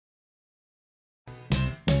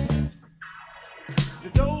The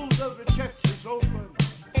doors of the church is open.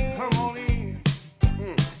 Come on in.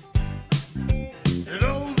 The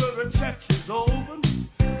doors of the church is open.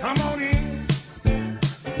 Come on in.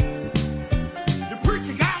 The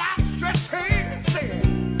preacher got outstretched hand and said,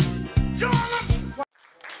 join us.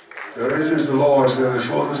 This is the Lord's and the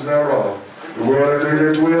fullness thereof, the world and they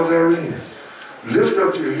that dwell therein. Lift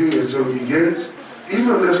up your heads, O ye gates,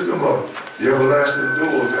 even lift them up, the everlasting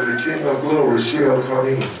doors, and the King of glory shall come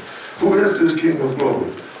in. Who is this King of glory?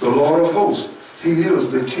 The Lord of hosts. He is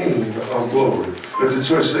the King of glory. Let the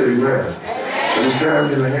church say amen. At this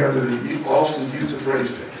time in the hands of the officers of youth and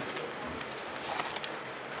praise team.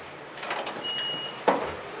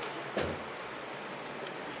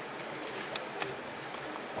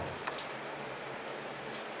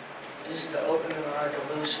 This is the opening of our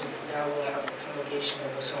devotion. Now we'll have a congregation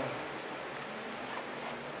of a song.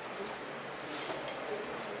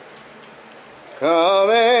 Come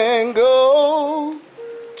and go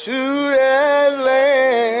to that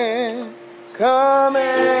land. Come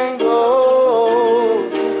and go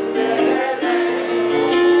to that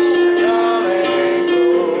land. Come and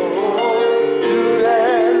go to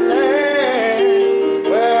that land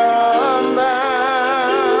where I'm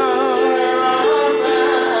bound, where I'm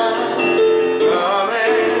bound. Come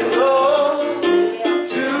and go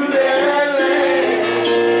to that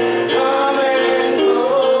land. Come and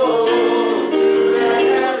go to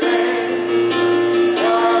that land.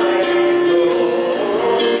 Come and go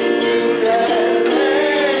to that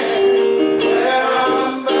land where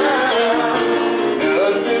I'm bound.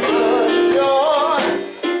 Nothing but joy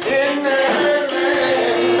in that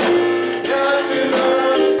land. Nothing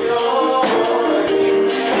but joy in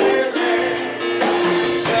that land.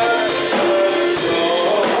 Nothing but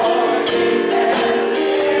joy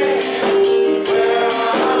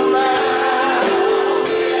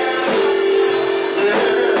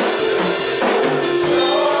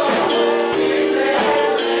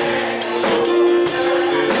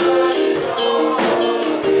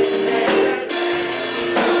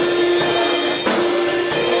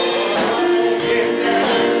in that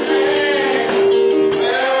land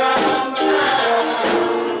where I'm bound.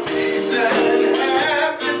 Peace and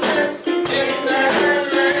happiness in that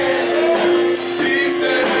land. Peace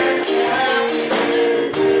and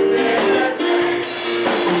happiness in that land.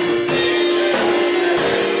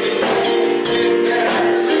 In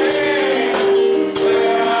that land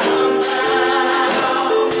where I'm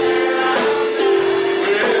bound.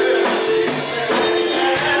 Peace and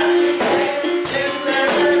happiness in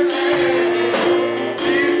that land.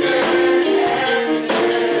 Peace and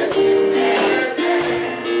happiness in that land.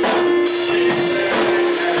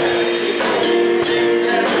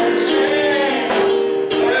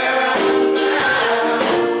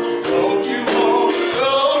 Don't you want to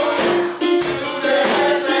go to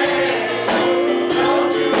that land?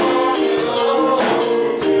 Don't you want to go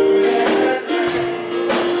to that land?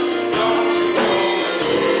 Don't you want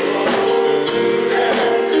to go to that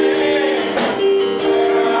land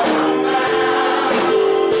where I'm bound?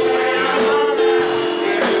 Don't you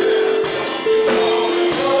want to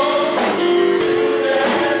go to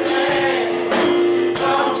that land?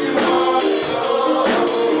 Don't you want to go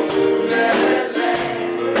to that land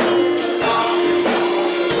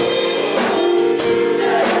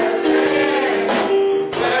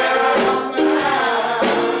where I'm bound?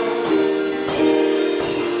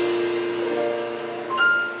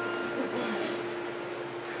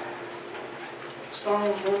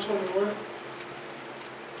 Psalms 121.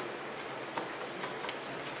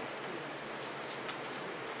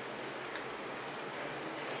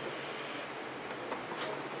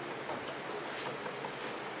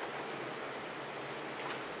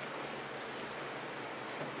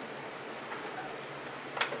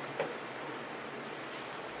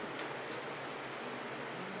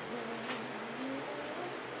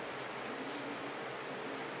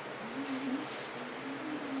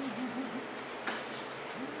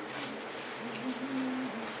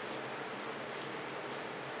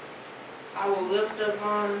 I will lift up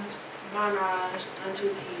mine eyes unto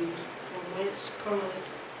the hills, from whence cometh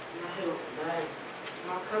my help.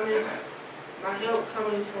 My help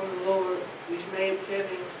cometh from the Lord, which made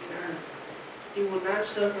heaven and earth. He will not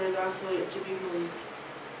suffer thy foot to be moved.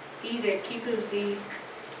 He that keepeth thee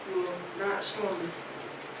will not slumber.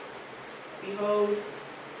 Behold,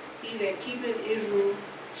 he that keepeth Israel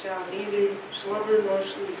shall neither slumber nor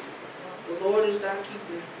sleep. The Lord is thy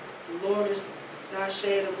keeper. The Lord is thy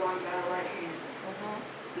shade upon thy right hand.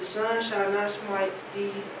 The sun shall not smite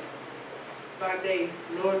thee by day,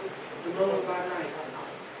 nor the moon by night.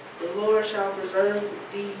 The Lord shall preserve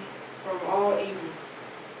thee from all evil.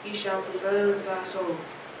 He shall preserve thy soul.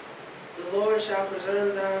 The The Lord shall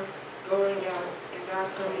preserve thy going out and thy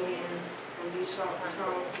coming in from this time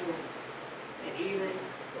forth, and even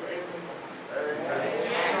forevermore.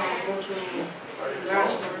 Psalms 121.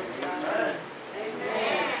 God's word for God's people.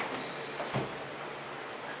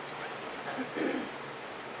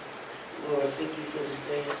 Lord, thank you for this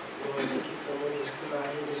day. Lord, thank you for letting us come out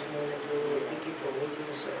here this morning, dear Lord. Thank you for waking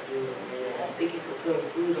us up, dear Lord. Thank you for putting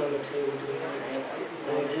food on the table, dear Lord.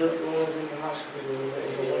 Lord, help the ones in the hospital, Lord,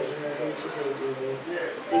 and the ones that are here today, dear Lord.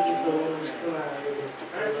 Thank you for letting us come out here,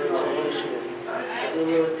 dear Lord, to worship you. Dear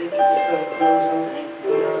Lord, thank you for putting clothes on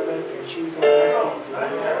our back and shoes on our feet, dear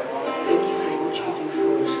Lord. Thank you for what you do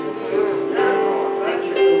for us every day, dear Lord. Thank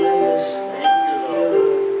you for letting us, dear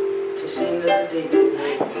Lord, to see another day, dear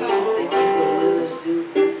Lord. Thank you for letting us do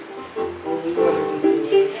what we want to do,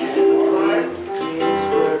 dear Lord. Thank you for creating this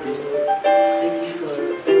world, dear Lord. Thank you for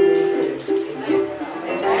family and friends.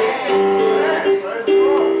 Amen.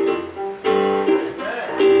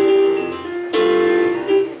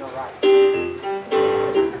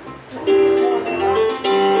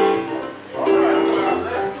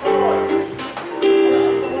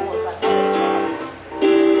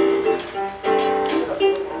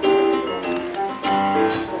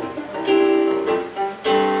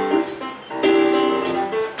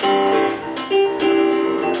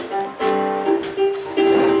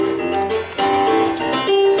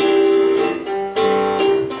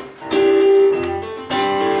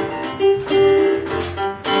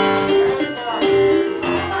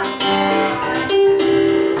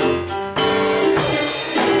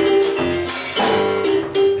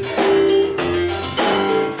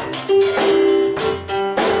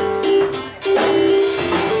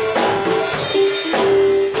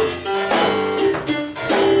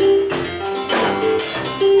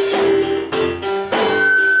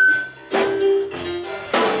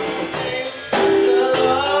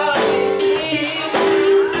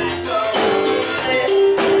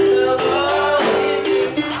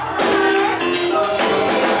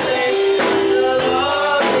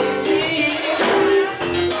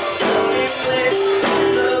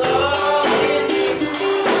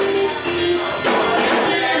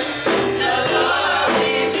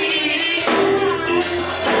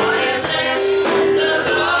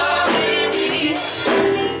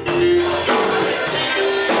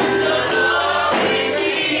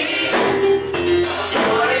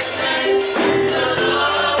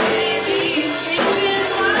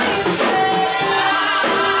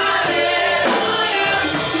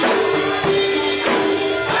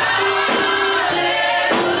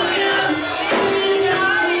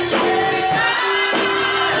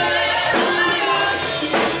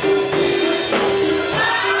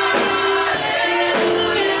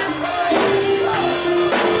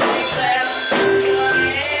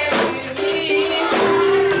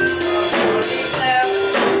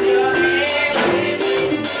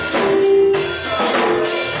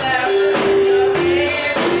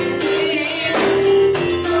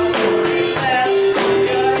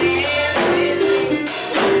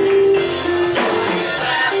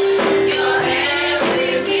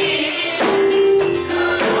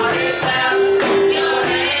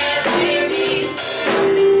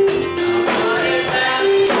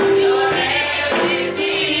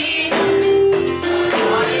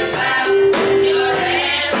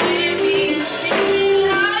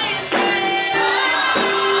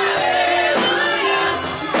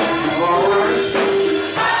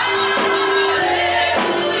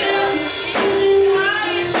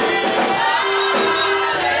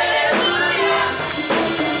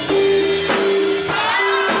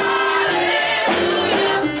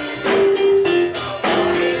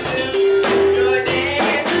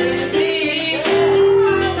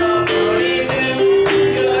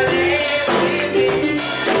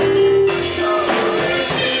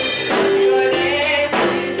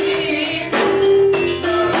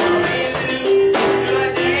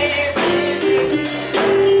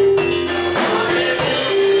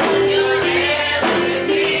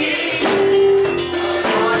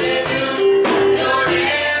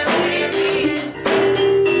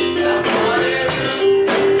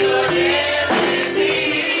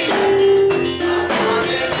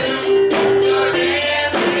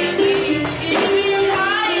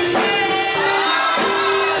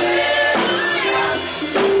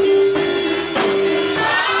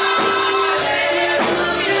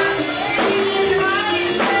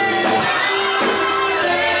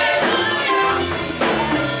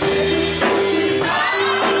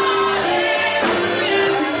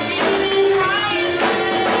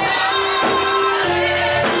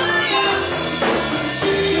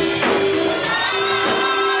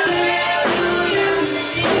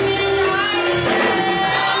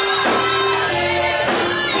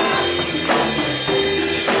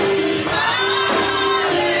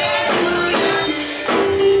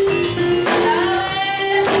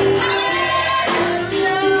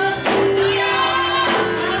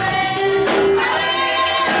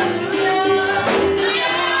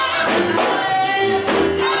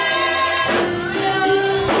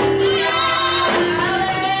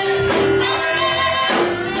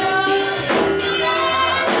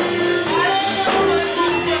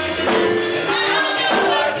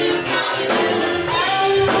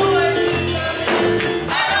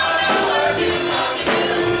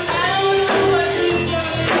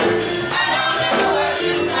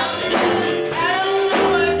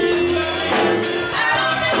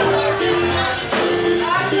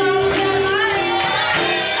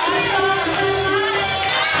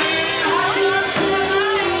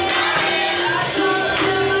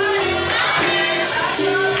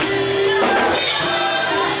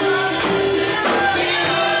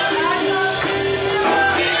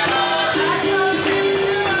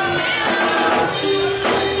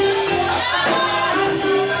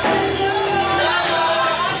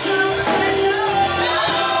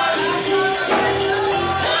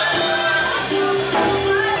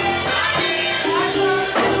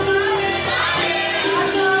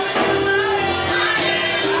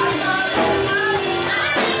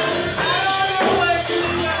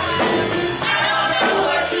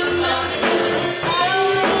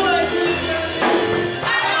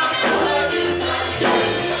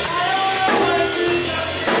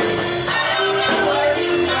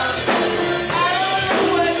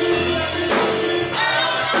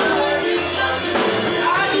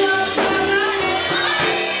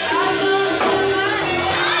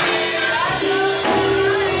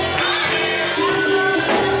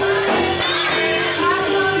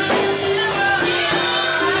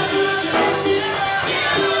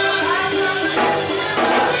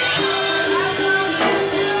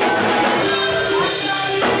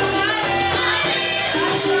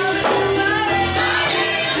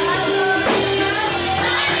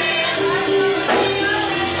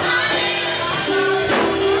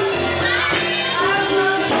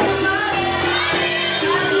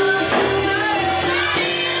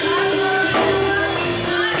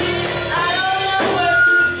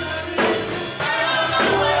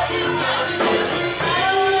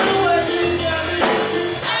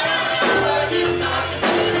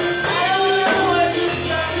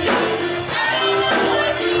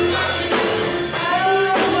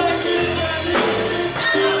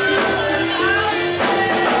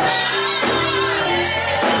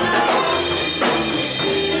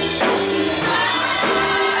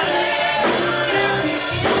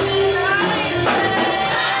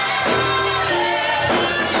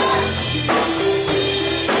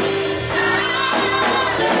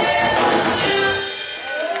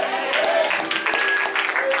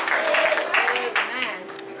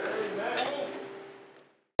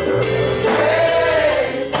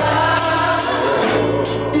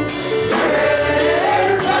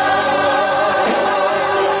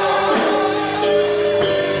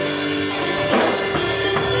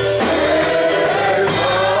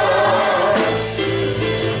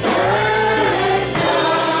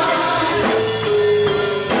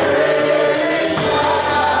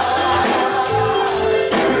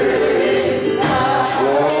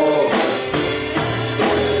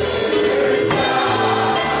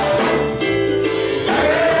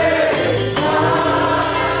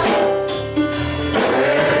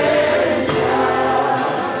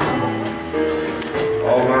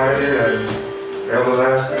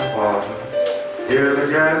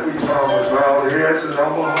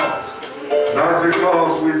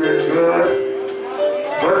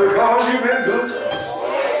 you've been good to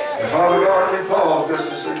us. And Father God, we pause just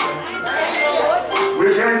to say thank you.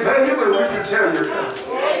 We can't pay you, but we can tell you thank you.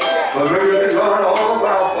 For looking at God, all of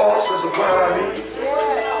our faults and supply our needs.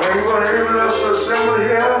 Thank you for enabling us to assemble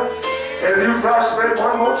here and New Prospect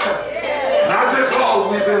one more time. Not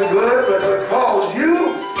because we've been good, but because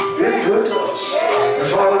you've been good to us. And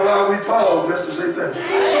Father God, we pause just to say thank you.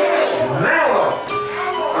 Now, Lord,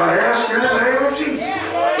 I ask you in the name of Jesus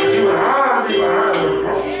that you would hide me behind the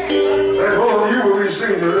cross. That more of you will be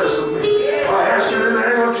seen the rest of me. I ask you in the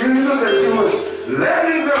name of Jesus that you would let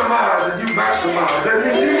me minimize and you maximize. Let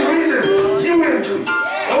me decrease and you increase.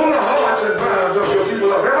 On the hearts and minds of your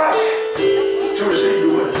people of heaven to receive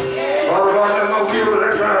your word. Father God, let my will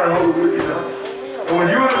let thine holy will be done. And when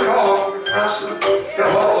you are the call, Master,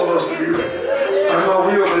 help all of us to be ready. And my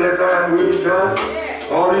will let thine will be done.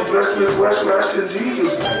 All these blessed requests we ask in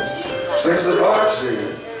Jesus' name. Saints of God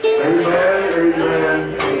said, amen,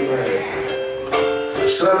 amen, amen.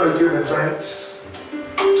 Suddenly giving thanks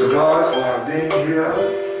to God for our being here.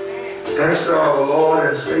 Thanks to our Lord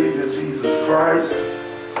and Savior Jesus Christ.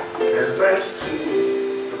 And thanks to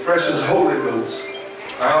the precious Holy Ghost,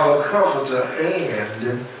 our comforter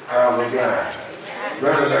and our guide.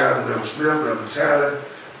 Recognize Reverend Smith, Reverend Tyler,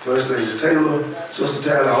 First Lady Taylor, Sister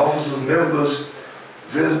Tyler, officers, members,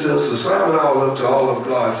 visitors, to sum it all up to all of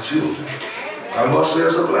God's children. I must say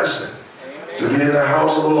it's a blessing to be in the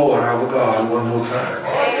house of the Lord, our God, one more time.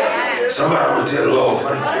 Somebody will tell the Lord,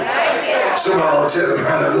 thank you. Somebody will tell him,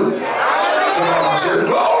 hallelujah. Somebody will tell him,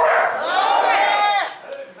 glory.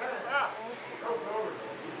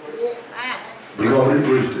 We're going to be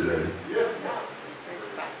brief today.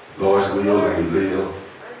 Lord's will and we live.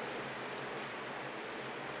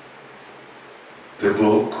 The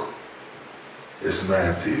book is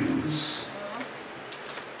Matthew's.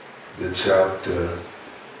 The chapter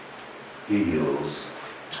is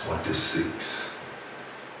 26.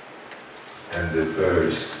 And the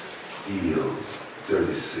verse is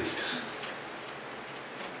 36.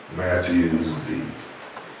 Matthew's the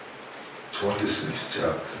 26th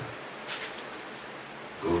chapter.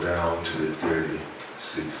 Go down to the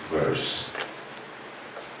 36th verse.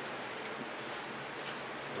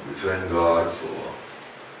 And we thank God for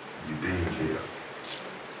you being here.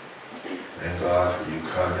 Thank God for you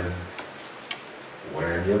coming,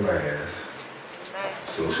 wearing your mask,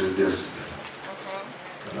 social distancing,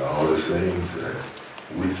 and all the things that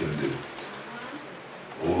we can do.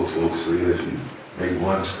 Older folks say if you make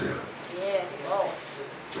one step,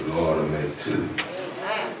 the Lord will make two.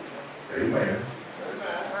 Amen.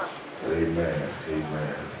 Amen,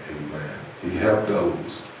 amen, amen. He helped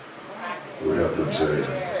those who helped themselves.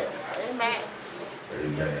 Amen.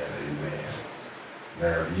 Amen, amen.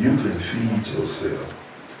 Now, if you can feed yourself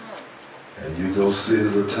and you go sit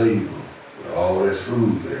at a table with all that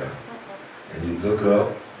food there and you look up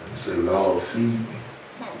and you say, Lord, feed me,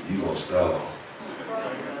 you're going to starve.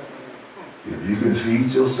 If you can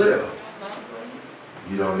feed yourself,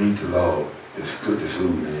 you don't need to, Lord, put the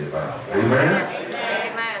food in your mouth. Amen?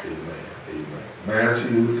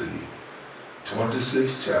 Matthew, the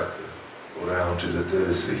 26th chapter, go down to the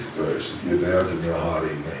 36th verse. If you're there, give me a heart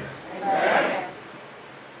amen. Amen.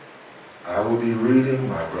 I will be reading,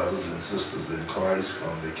 my brothers and sisters in Christ,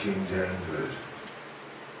 from the King James Version.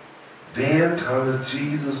 Then cometh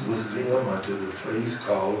Jesus with them unto the place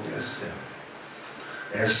called Gethsemane,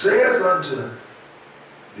 and says unto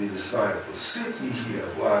the disciples, sit ye here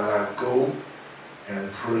while I go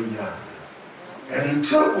and pray yonder. And he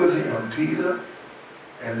took with him Peter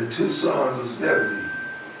and the two sons of Zebedee,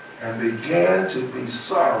 and began to be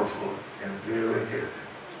sorrowful and very heavy.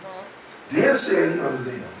 Then said he unto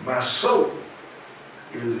them, my soul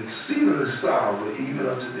is exceedingly sorrowful, even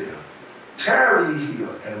unto death. Tarry ye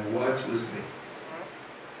here and watch with me.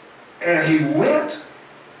 And he went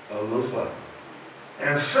a little further,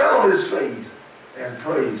 and fell on his face, and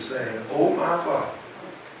prayed, saying, O my Father,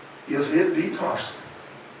 if it be possible,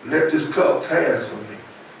 let this cup pass from me.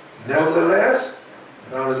 Nevertheless,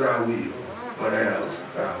 not as I will, but as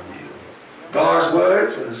thou wilt. God's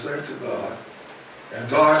word for the saints of God. And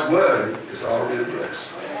God's word is already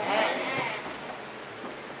blessed.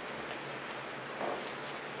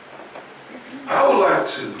 I would like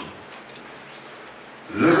to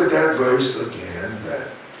look at that verse again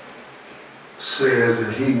that says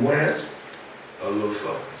that he went a little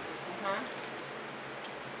further.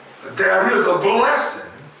 There is a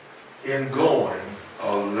blessing in going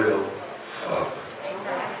a little further.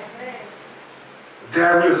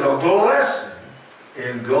 There is a blessing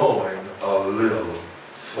in going a little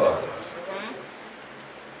further.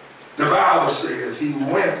 The Bible says he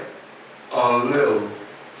went a little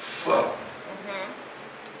further.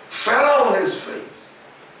 Fell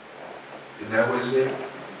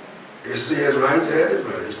says right there in the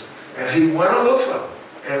verse, and he went a little further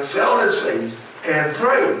and fell on his face and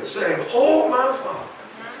prayed, saying, "Oh, my Father,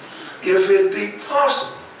 if it be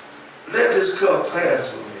possible, let this cup pass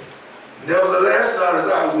from me. Nevertheless, not as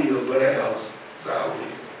I will, but as thou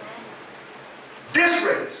wilt." This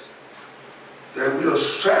race that we are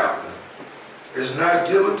traveling is not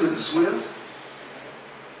given to the swift,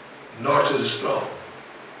 nor to the strong,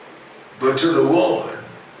 but to the one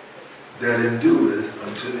that endureth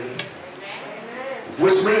unto the end.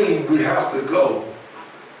 Which means we have to go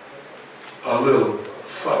a little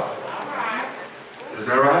further. Is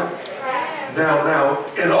that right? Now,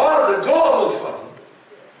 in order to go a little further,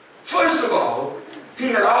 first of all, he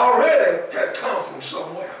had already come from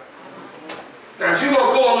somewhere. Now, if you're going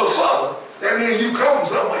to go a little further, that means you come from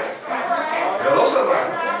somewhere. Hello, somebody.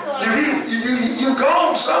 You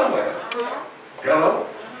gone somewhere. Hello?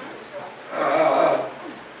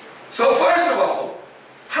 So first of all,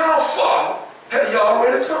 how far had he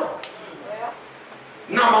already come?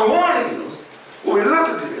 Number one is, when we look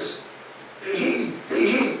at this, he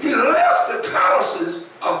left the palaces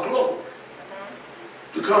of glory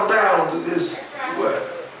to come down to this world.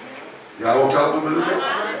 Y'all want to talk to him a little bit?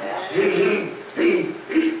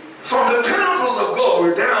 He from the pinnacles of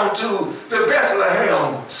glory down to the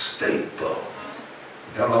Bethlehem stable.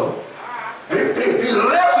 Hello? He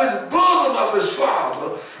left his bosom of his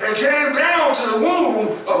father and came down to the womb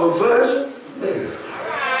of a virgin Mary.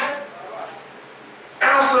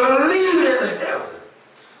 After leaving heaven,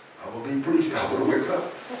 I'm going to be brief, I'm going to wake up.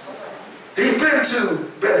 He'd been to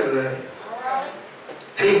Bethlehem.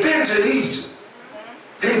 He'd been to Egypt.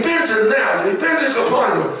 He'd been to Nazareth. He'd been to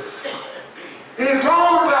Capernaum. He'd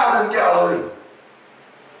gone about in Galilee.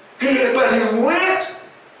 But he went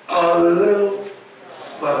a little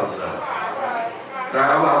further.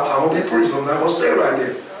 Now, I'm going to be brief. I'm not going to stay right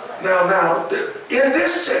there. Now, in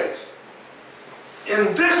this text,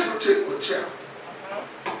 in this particular chapter,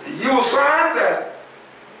 you will find that,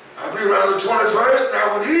 I believe around the 21st,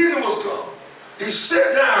 now when evening was come, he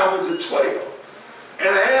sat down with the 12.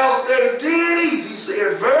 And as they did eat, he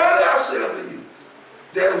said, "Verily I say unto you,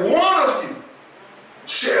 that one of you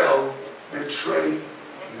shall betray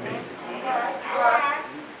me."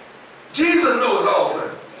 Jesus knows all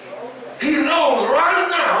things. He knows right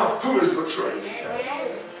now who is betraying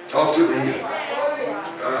him. Talk to me here.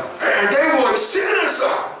 And they were exceedingly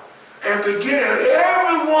sorry and began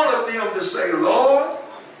every one of them to say, "Lord,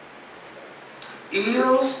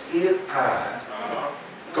 is it I?"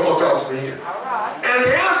 Come on, talk to me here. And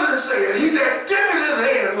he answered and said, "He that dippeth his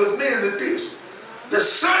hand with me in the dish, the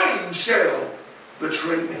same shall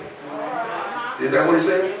betray me." Isn't that what he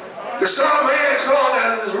said? The Son of Man come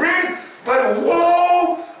as it is written, but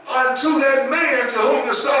woe unto that man to whom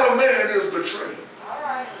the Son of Man is betrayed.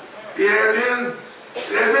 It had been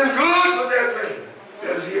good for that man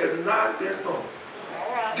that he had not been born.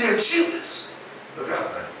 Then Judas, look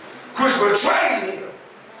out now, which betrayed him,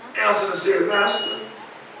 answered and said, "Master,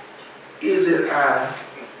 is it I?"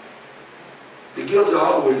 The guilty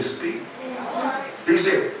always speak. He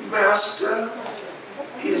said, "Master,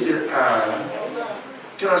 is it I?"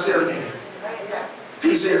 Can I say it again?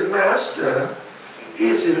 He said, "Master,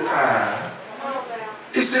 is it I?"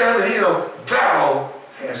 He said unto him, "Thou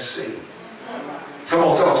hast said." Come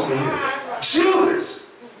on, talk to me here. Judas.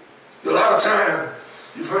 A lot of time,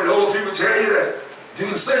 you've heard older people tell you that you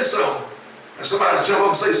can say something, and somebody jump up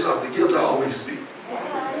and say something. The guilty always speak.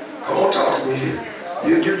 Come on, talk to me here.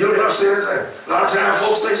 You don't have to say anything. A lot of times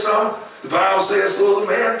folks say something, the Bible says, "So the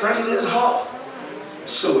man thinketh in his heart,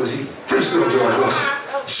 so is he." Preach to him, George Russell.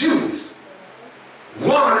 Judas,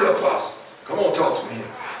 one of the apostles. Come on, talk to me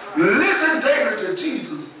here. Listen daily to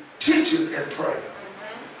Jesus' teaching and prayer.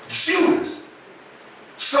 Judas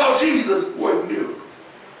saw Jesus work miracles.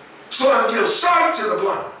 Saw him give sight to the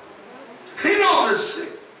blind, heal the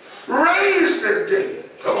sick, raise the dead.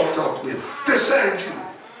 Come on, talk to me. This same Judas.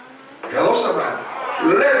 Hello, somebody.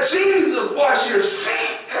 Let Jesus wash his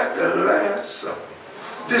feet at the Last Supper.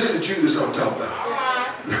 This is the Judas I'm talking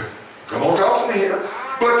about. Come on, talk to me here.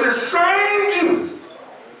 But the same Judas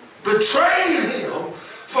betrayed him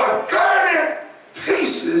for 30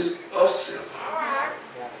 pieces of silver.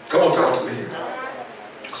 Come on, talk to me here.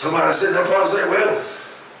 Somebody said that, probably say, "Well,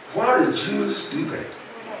 why did Judas do that?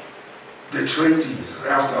 Betray Jesus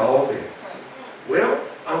after all that?" Well,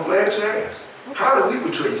 I'm glad you asked. How do we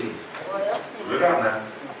betray Jesus? Look out now.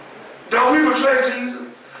 Don't we betray Jesus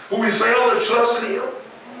when we fail to trust him?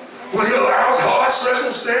 When he allows hard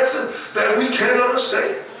circumstances that we can't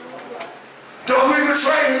understand? Don't we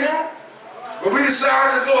betray him when we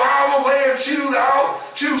decide to go our way and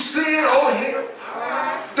choose sin over him?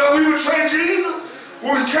 Don't we betray Jesus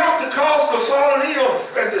When we count the cost of following him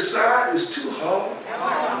and decide it's too hard.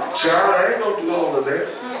 Child, I ain't gonna do all of that.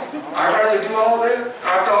 I got to do all that.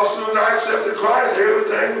 I thought as soon as I accepted Christ,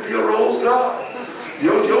 everything would be a rose garden.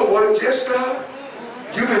 Your work just started.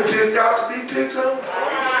 You've been picked out to be picked on.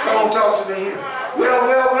 Come on, talk to me here. Well,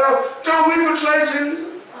 don't we betray Jesus?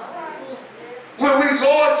 When we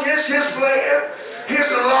go against his plan,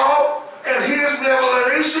 his law, and his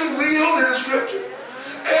revelation wheeled in the scripture,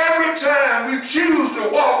 every time we choose to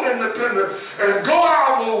walk independent and go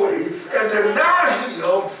our way and deny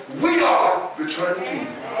him, we are betraying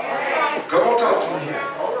Jesus. Come on, talk to me here.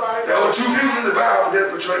 There were two people in the Bible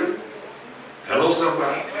that betrayed him. Hello,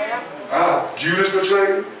 somebody. Judas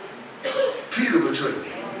betrayed him. Peter betrayed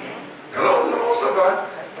him. Hello, come on, somebody.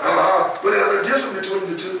 But there's a difference between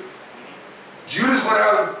the two. Judas went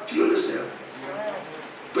out and killed himself.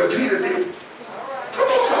 But Peter didn't. Come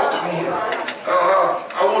on, talk to me here.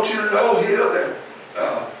 I want you to know here that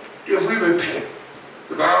if we repent,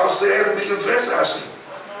 the Bible says that we confess our sin.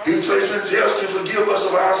 He's faithful and just to forgive us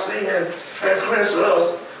of our sin and cleanse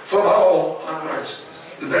us from all unrighteousness.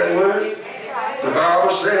 Is that the word? The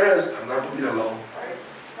Bible says, I'm not going to be alone.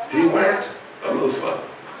 He went a little further.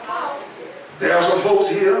 There are some folks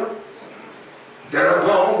here that are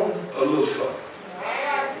gone a little further.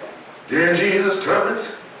 Then Jesus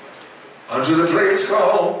cometh unto the place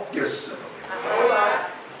called Gethsemane.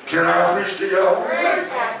 Can I preach to y'all?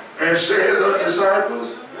 And says unto the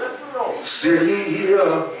disciples, sit ye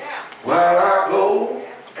here while I go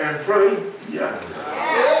and pray yonder.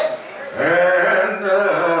 And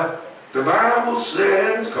the Bible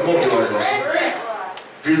says, come on, George Russell.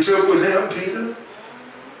 He took with him Peter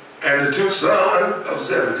and the two sons of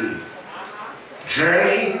Zebedee,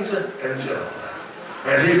 James and John.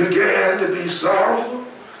 And he began to be sorrowful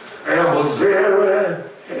and was very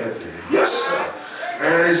heavy. Yes, sir.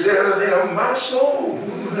 And he said to them, my soul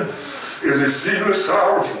is exceedingly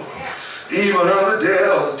sorrowful, even unto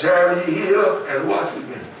death. Tarry ye here and watch with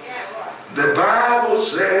me. The Bible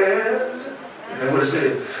says, and what it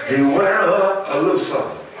said, he went up a little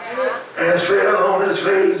further and fell on his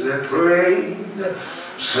face and prayed,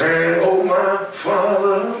 saying, oh my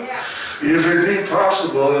Father, if it be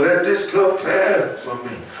possible, let this cup pass from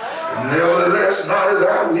me. Nevertheless, not as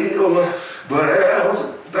I will, but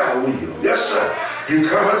as thy will. Yes, sir. He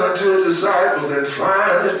cometh unto his disciples and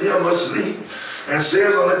findeth them asleep, and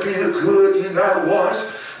says unto Peter, could ye not watch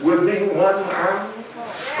with me 1 hour?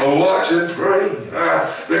 Watch and pray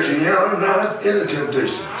that ye enter not into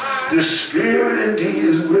temptation. The spirit indeed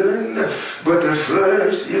is willing, but the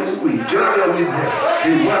flesh is weak. Get out of here.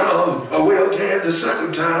 He went away again the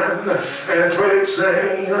second time and prayed,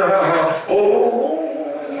 saying, oh,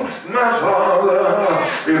 my Father,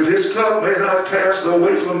 if this cup may not pass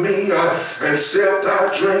away from me, except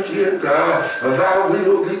I drink it, thy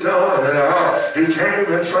will be done. And he came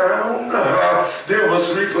and found them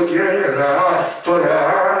asleep again, for their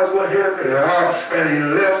eyes were heavy, and he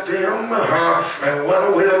left them and went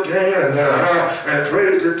away again and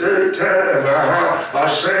prayed the third time,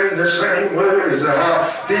 saying the same words.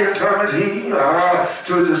 Then cometh he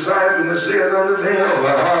to the disciples and said unto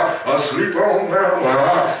them, sleep on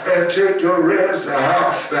now, and take your rest.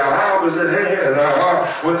 The hour is at hand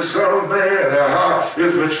when the Son of Man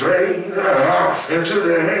is betrayed into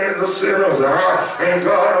the hand of sinners. Ain't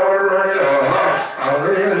God all right?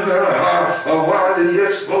 While he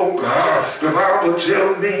yet spoke, the Bible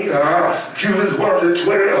tells me Judas, one of the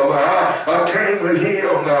 12, came with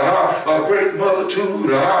him, a great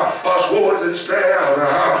multitude, swords and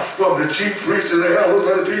staves, from the chief priests and the elders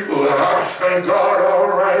of the people. Ain't God all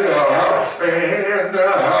right? And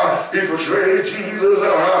he portrayed Jesus with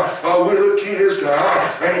a kiss.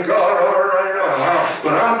 Ain't God all right?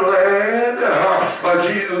 But I'm glad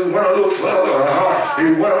Jesus went a little further. He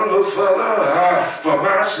went a little further for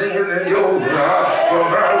my sin and yours, for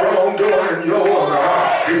my wrongdoing and yours.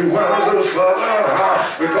 He went a little further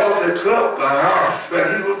because the cup that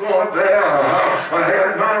he was going to bear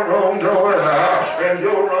had my wrongdoing and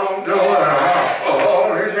your wrongdoing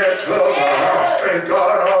all in that cup. Ain't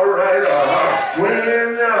God all right? When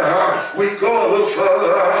we go a little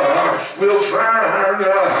further, we'll find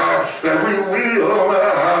that we will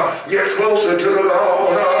get closer to the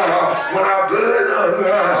Lord. When our burden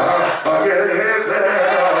get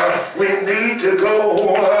heavy, we need to go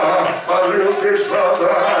a little bit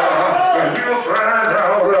further, and we'll find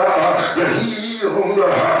out that He is a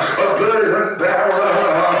burden bearer.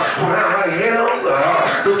 When our health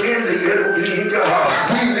begin to get weak,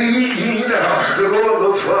 we need to go a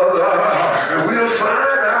little further, and we'll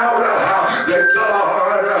find out that God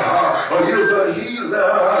is a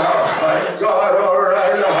healer. Ain't God all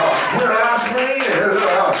right? When our friends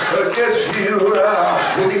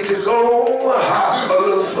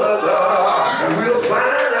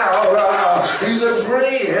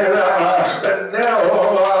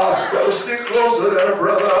closer than a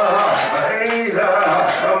brother. Ain't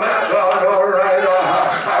my God all right?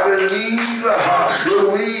 I believe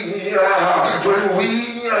when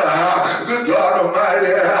we, good God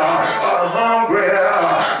Almighty, are hungry,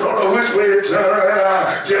 don't know which way to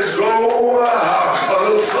turn, just go a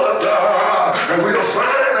little further, and we'll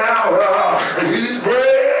find out He's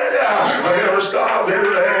bread in a starving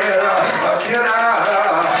land. Can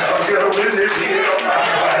I get a witness here?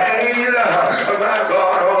 Ain't my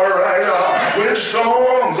God all right? When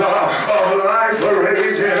storms of life are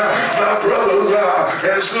raging, my brothers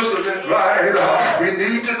and sisters in Christ, we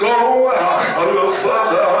need to go a little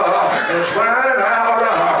further and find out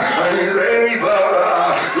He's able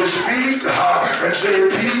to speak and say,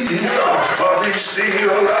 peace, be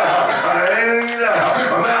still. Ain't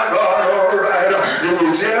my God all right? If we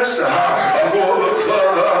just go a little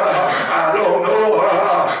further, I don't know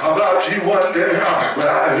about you one day, but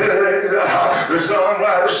I heard the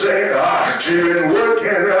songwriter say she's been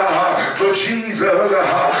working for Jesus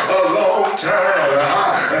a long time,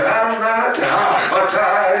 and I'm not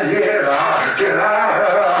tired yet. Can I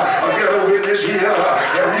get a witness here?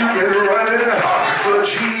 Have you been running for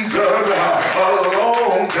Jesus a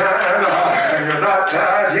long time, and you're not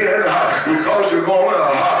tired yet because you're gonna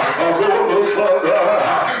go a little further?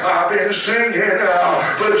 I've been singing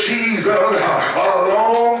for Jesus a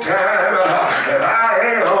long time, and I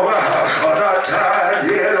am not tired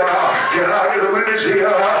yet. Can I get a witness here?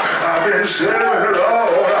 I've been serving the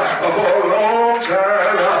Lord for a long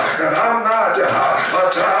time, and I'm not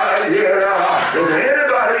tired yet. Is there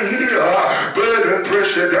anybody here burden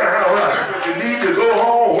pressure down? But you need to go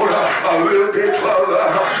on a little bit further,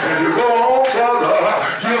 and you go on further,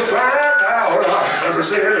 you'll find out, as I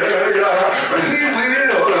said earlier, He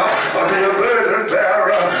will be a burden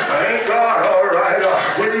bearer. Ain't God all right?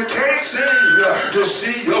 When you can't seem to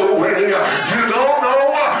see your way, you don't know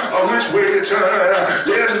which way to turn.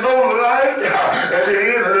 There's no light at the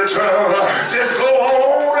end of the tunnel. Just go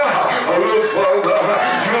on a little further.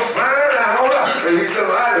 You'll find out He's the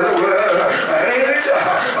light of the world. Ain't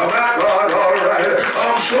my God all right?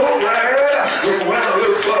 I'm so glad we went a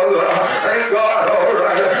little further. Ain't God all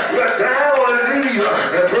right? We're down on the knees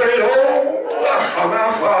and pray, oh, my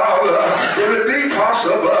Father, if it be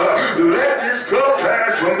possible, let this cup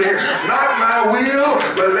pass from me. Not my will,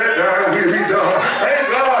 but let thy will be done. Ain't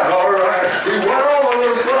God all right? He went on a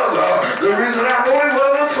little further. The reason I know He went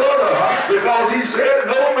a little further, because He said,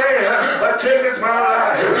 no man taketh my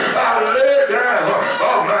life. I lay it down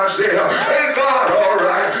of myself. Ain't God all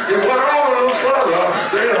right? He went on a little further.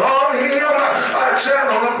 They hung Him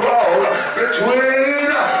on the cross between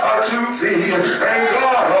two feet. Ain't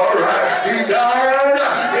God all right? He died.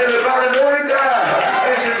 Anybody know He died?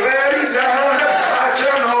 Ain't you glad He died? I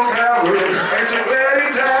jumped on Calvary. Ain't you glad He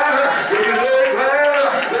died? If you really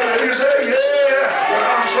glad, then you say, yeah. But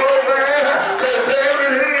I'm so glad they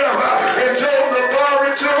buried Him in Joseph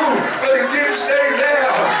Barry too. But He didn't stay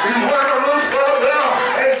there. He went a little further.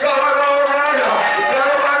 Ain't God all right? He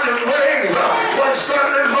got about to wave one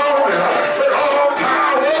Sunday morning. But all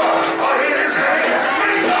power in His hand.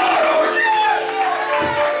 We God, oh yeah!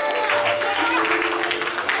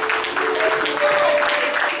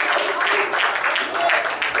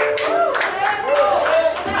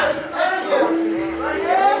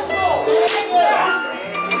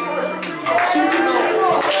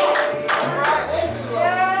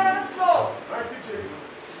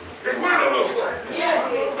 It went a little further.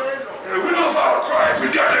 And if we don't follow Christ, we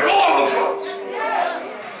got to go a little further.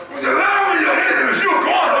 When you lie with your head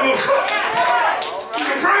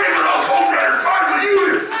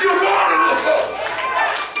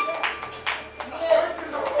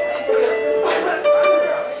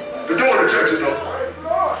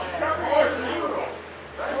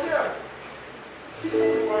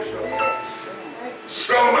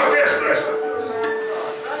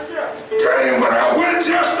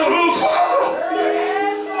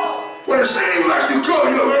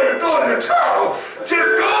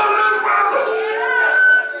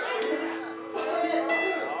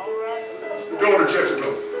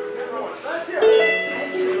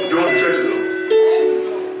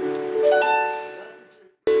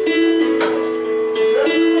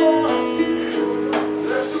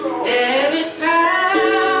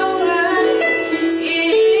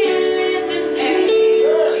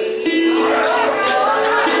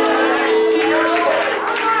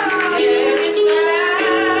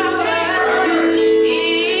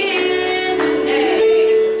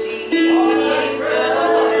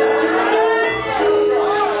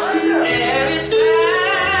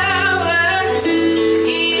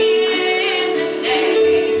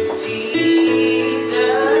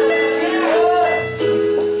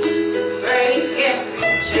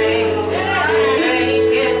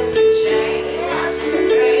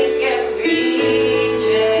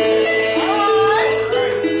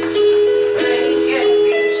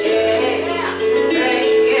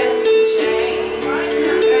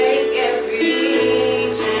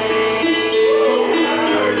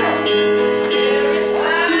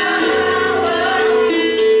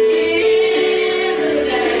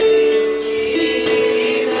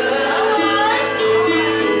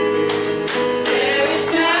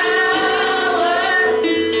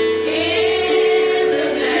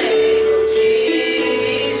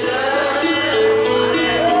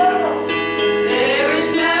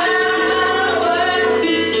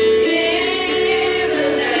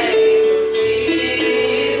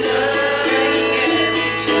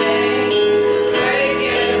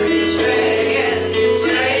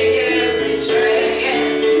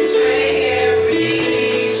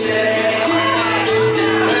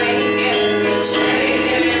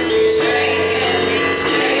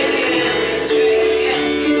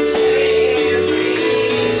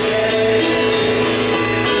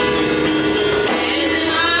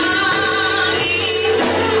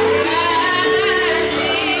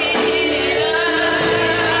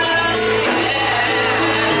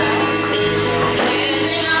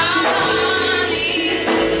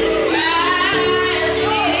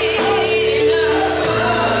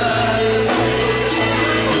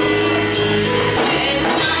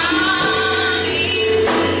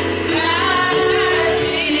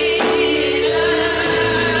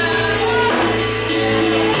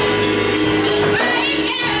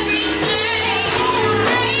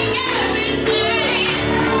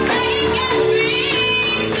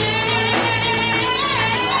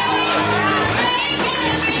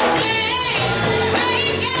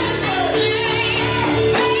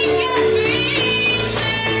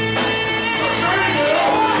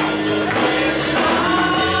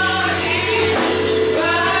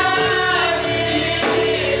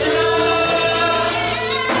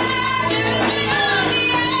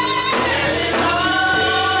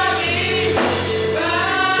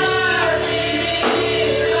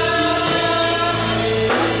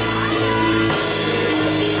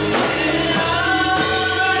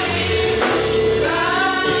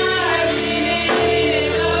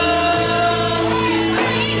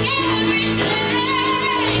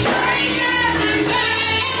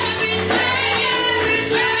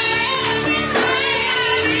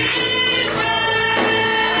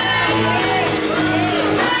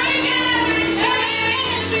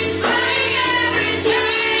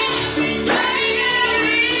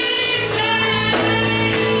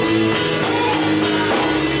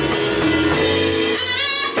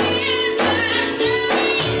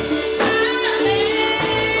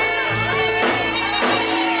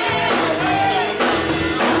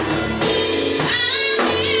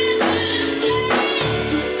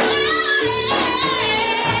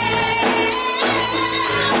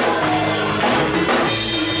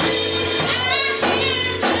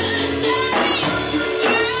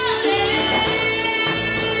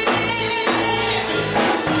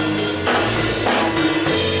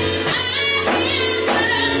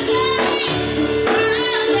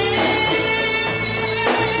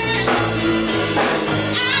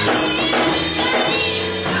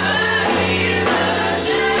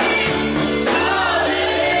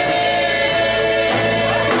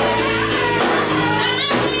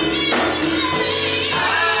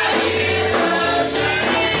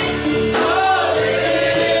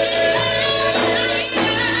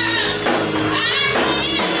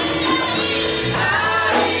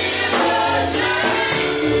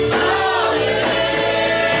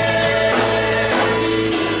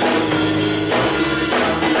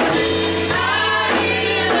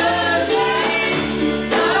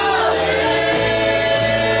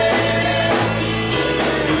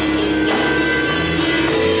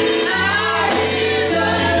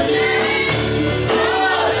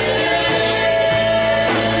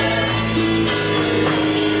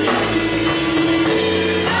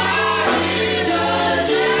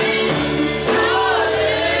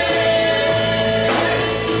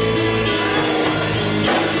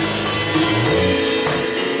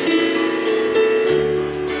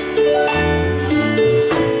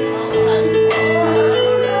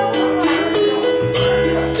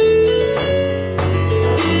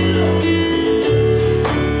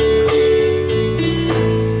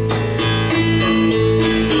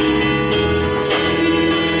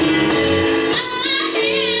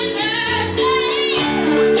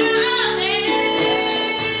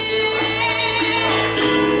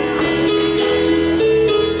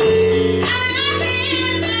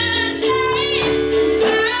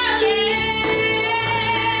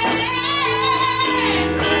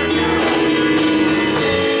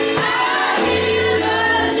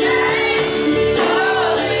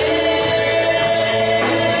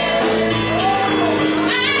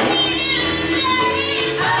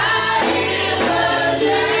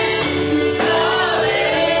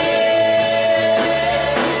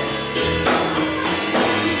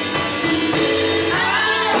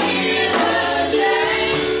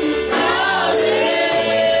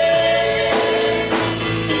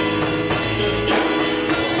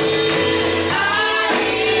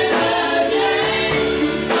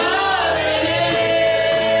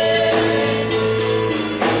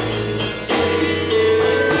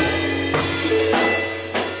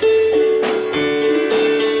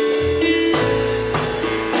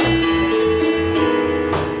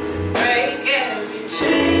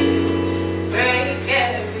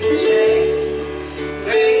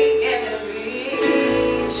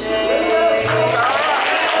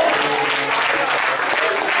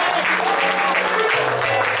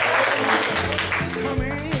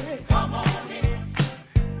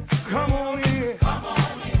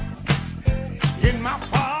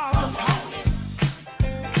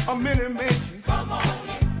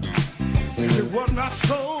It was not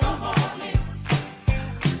so